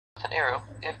an arrow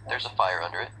if there's a fire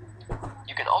under it.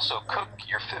 You can also cook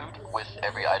your food with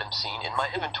every item seen in my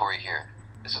inventory here.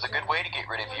 This is a good way to get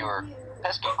rid of your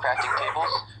pesky crafting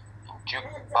tables,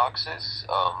 jukeboxes,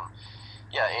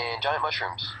 and giant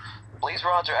mushrooms. Blaze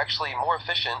rods are actually more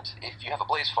efficient if you have a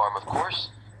blaze farm, of course,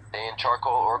 than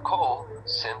charcoal or coal,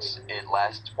 since it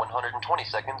lasts 120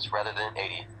 seconds rather than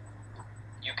 80.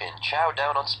 You can chow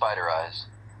down on spider eyes.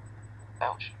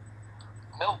 Ouch.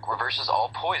 Milk reverses all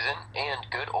poison and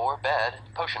good or bad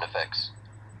potion effects.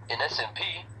 In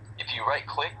SMP, if you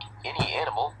right-click any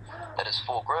animal that is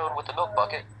full-grown with the milk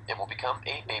bucket, it will become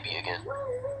a baby again.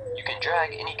 You can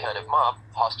drag any kind of mob,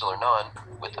 hostile or non,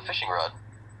 with a fishing rod.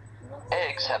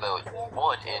 Eggs have a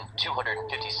 1 in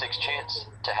 256 chance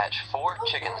to hatch 4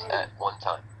 chickens at one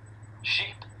time.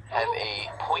 Sheep have a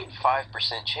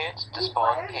 0.5% chance to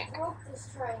spawn pink.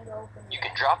 You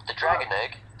can drop the dragon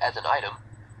egg as an item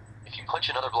if you punch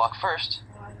another block first,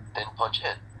 then punch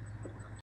it.